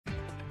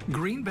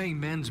Greenbay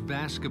men's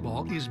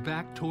basketball is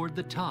back toward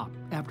the top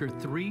after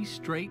 3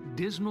 straight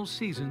dismal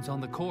seasons on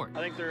the court.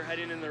 I think they're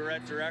heading in the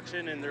right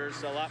direction, and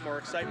there's a lot more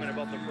excitement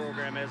about the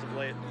program as of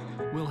late.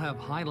 We'll have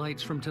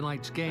highlights from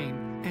tonight's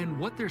game and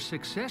what their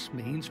success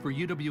means for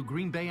UW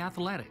Greenbay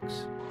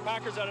athletics.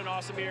 Packers had an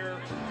awesome year.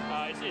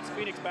 It's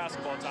Phoenix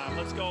basketball time.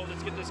 Let's go.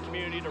 Let's get this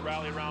community to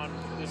rally around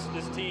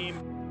this team.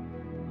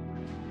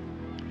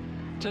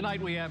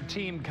 Tonight we have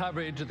team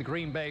coverage of the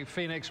Greenbay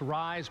Phoenix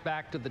rise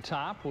back to the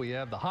top. We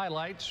have the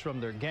highlights from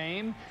their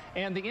game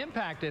and the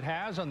impact it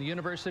has on the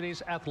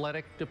university's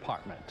athletic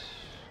department.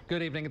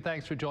 Good evening and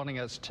thanks for joining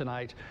us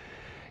tonight.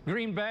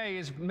 Green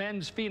Bay's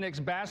men's Phoenix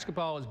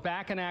basketball is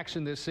back in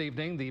action this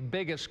evening. The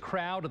biggest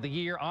crowd of the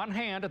year on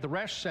hand at the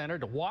Resch Center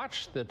to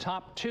watch the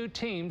top 2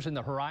 teams in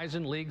the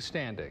Horizon League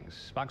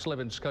standings. Fox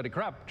 11's Cody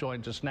Krupp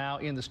joins us now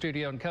in the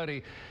studio. And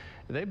Cody,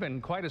 they've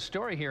been quite a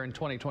story here in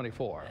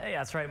 2024. Hey,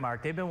 that's right,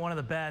 Mark. They've been one of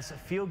the best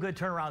feel-good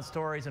turnaround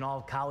stories in all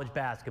of college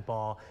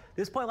basketball.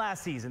 This point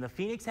last season, the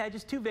Phoenix had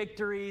just 2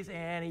 victories,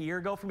 and a year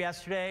ago from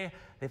yesterday,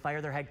 they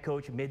fired their head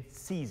coach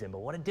mid-season. But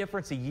what a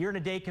difference a year and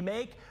a day can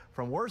make.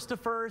 From worst to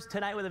first,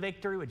 tonight with a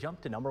victory would jump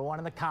to #1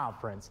 in the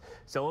conference.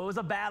 So it was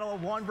a battle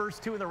of 1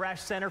 versus 2 in the Resch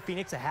Center.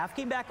 Phoenix a half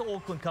game back of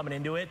Oakland coming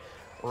into it.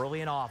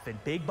 Early and often,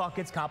 big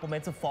buckets,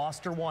 compliments of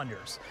Foster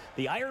Wonders.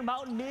 The Iron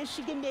Mountain,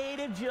 Michigan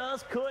native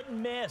just couldn't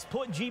miss.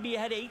 Put GB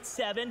ahead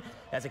 8-7.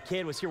 As a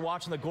kid, was here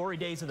watching the glory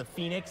days of the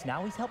Phoenix.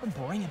 Now he's helping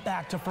bring it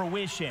back to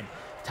fruition.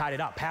 Tied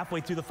it up halfway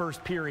through the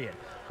first period.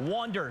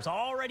 Wonders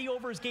already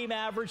over his game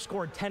average,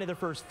 scored 10 of their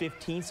first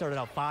 15, started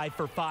out 5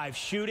 for 5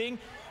 shooting,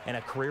 and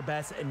a career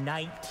best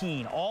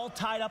 19. All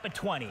tied up at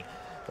 20.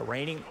 The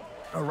reigning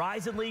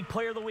Horizon League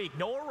Player of the Week,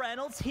 Noah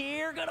Reynolds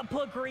here, gonna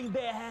put Green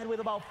Bay ahead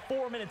with about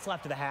 4 minutes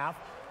left of the half,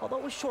 although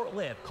it was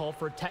short-lived, called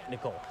for a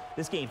technical.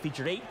 This game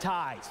featured 8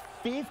 ties,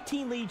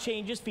 15 lead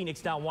changes, Phoenix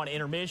down 1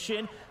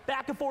 intermission.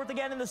 Back and forth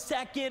again in the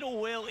second,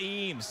 Will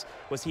Eames.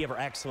 Was he ever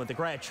excellent? The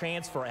grad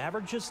transfer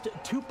averaged just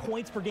 2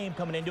 points per game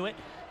coming into it.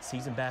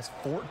 Season best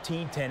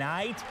 14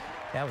 tonight.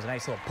 That was a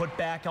nice little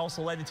putback.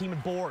 Also led the team in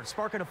boards,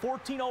 sparking a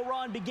 14-0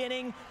 run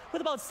beginning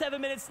with about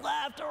 7 minutes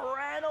left.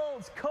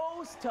 Reynolds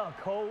coast to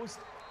coast.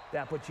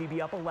 That put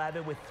GB up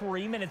 11 with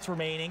 3 minutes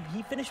remaining.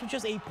 He finished with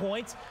just 8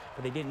 points,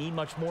 but they didn't need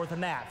much more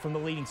than that from the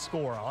leading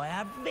scorer.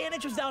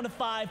 Advantage was down to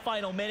 5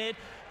 final minute,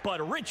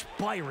 but Rich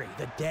Byrie,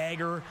 the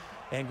dagger,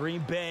 and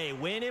Green Bay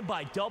winning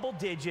by double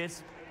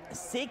digits.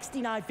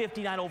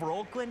 69-59 over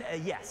Oakland.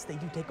 Yes, they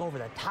do take over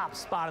the top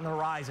spot on the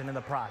Horizon in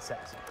the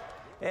process.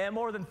 And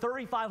more than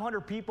 3,500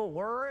 people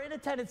were in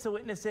attendance to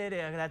witness it.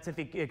 And that's if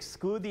you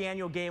exclude the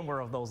annual game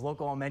where those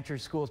local elementary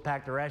schools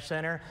packed the Resch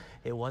Center.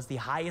 It was the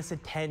highest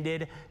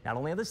attended, not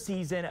only of the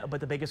season,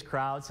 but the biggest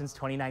crowd since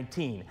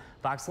 2019.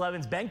 Fox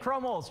 11's Ben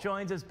Crumholz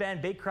joins us.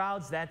 Ben, big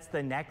crowds, that's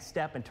the next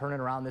step in turning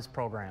around this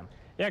program.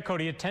 Yeah,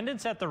 Cody,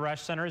 attendance at the Resch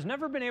Center has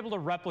never been able to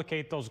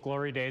replicate those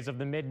glory days of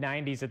the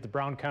mid-90s at the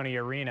Brown County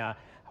Arena.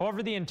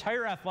 However, the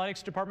entire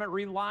athletics department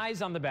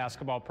relies on the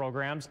basketball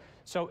programs,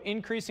 so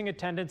increasing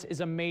attendance is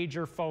a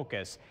major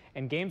focus.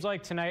 And games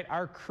like tonight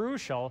are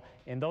crucial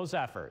in those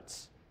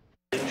efforts.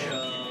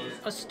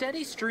 A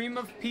steady stream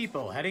of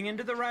people heading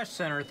into the Resch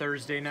Center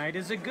Thursday night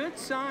is a good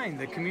sign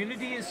the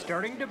community is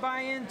starting to buy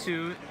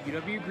into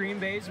UW Green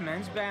Bay's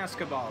men's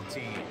basketball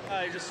team.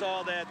 I just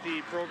saw that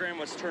the program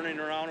was turning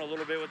around a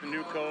little bit with the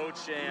new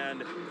coach,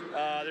 and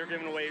they're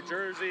giving away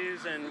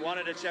jerseys, and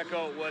wanted to check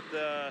out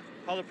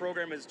how the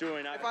program is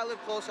doing. If I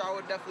lived closer, I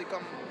would definitely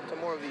come to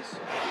more of these.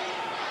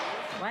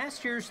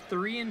 Last year's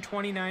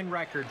 3-29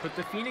 record put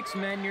the Phoenix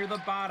men near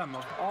the bottom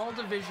of all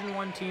Division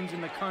I teams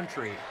in the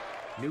country.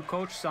 New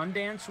coach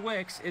Sundance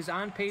Wicks is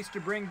on pace to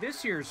bring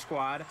this year's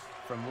squad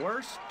from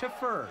worst to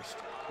first,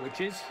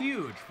 which is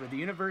huge for the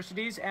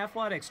university's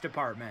athletics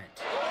department.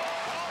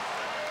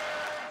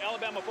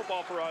 Alabama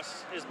football for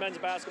us is men's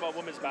basketball,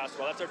 women's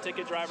basketball. That's our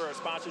ticket driver, our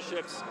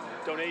sponsorships,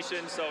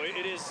 donations. So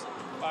it is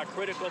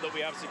critical that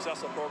we have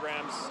successful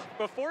programs.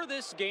 Before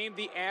this game,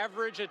 the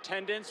average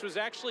attendance was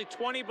actually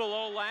 20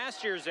 below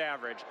last year's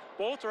average,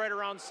 both right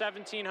around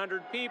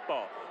 1,700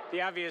 people.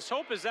 The obvious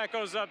hope is that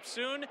goes up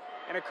soon,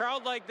 and a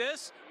crowd like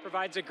this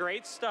provides a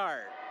great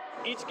start.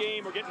 Each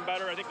game we're getting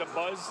better. I think the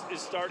buzz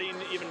is starting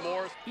even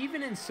more.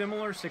 Even in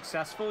similar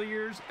successful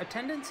years,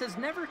 attendance has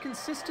never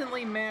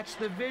consistently matched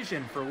the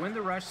vision for when the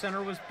Resch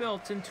Center was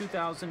built in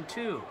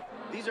 2002.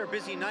 These are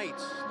busy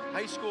nights.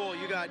 High school,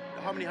 you got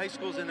how many high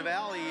schools in the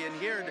valley, and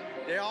here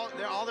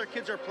all their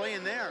kids are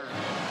playing there.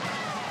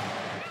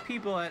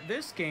 People at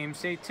this game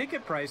say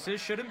ticket prices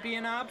shouldn't be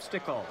an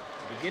obstacle.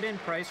 The get-in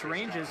price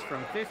ranges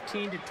from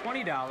 $15 to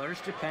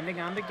 $20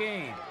 depending on the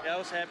game. Yeah, I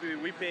was happy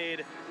we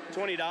paid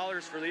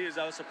 $20 for these.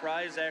 I was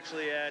surprised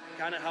actually at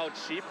kind of how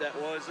cheap that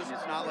was. It's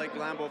not like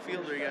Lambeau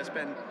Field where you gotta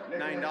spend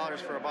 $9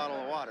 for a bottle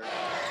of water.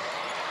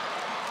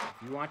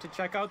 If you want to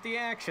check out the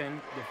action,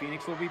 the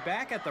Phoenix will be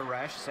back at the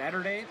Resch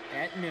Saturday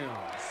at noon.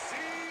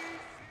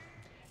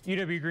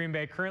 UW Green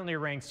Bay currently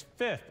ranks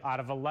 5th out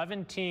of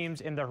 11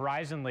 teams in the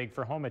Horizon League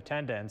for home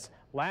attendance.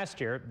 Last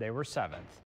year, they were 7th.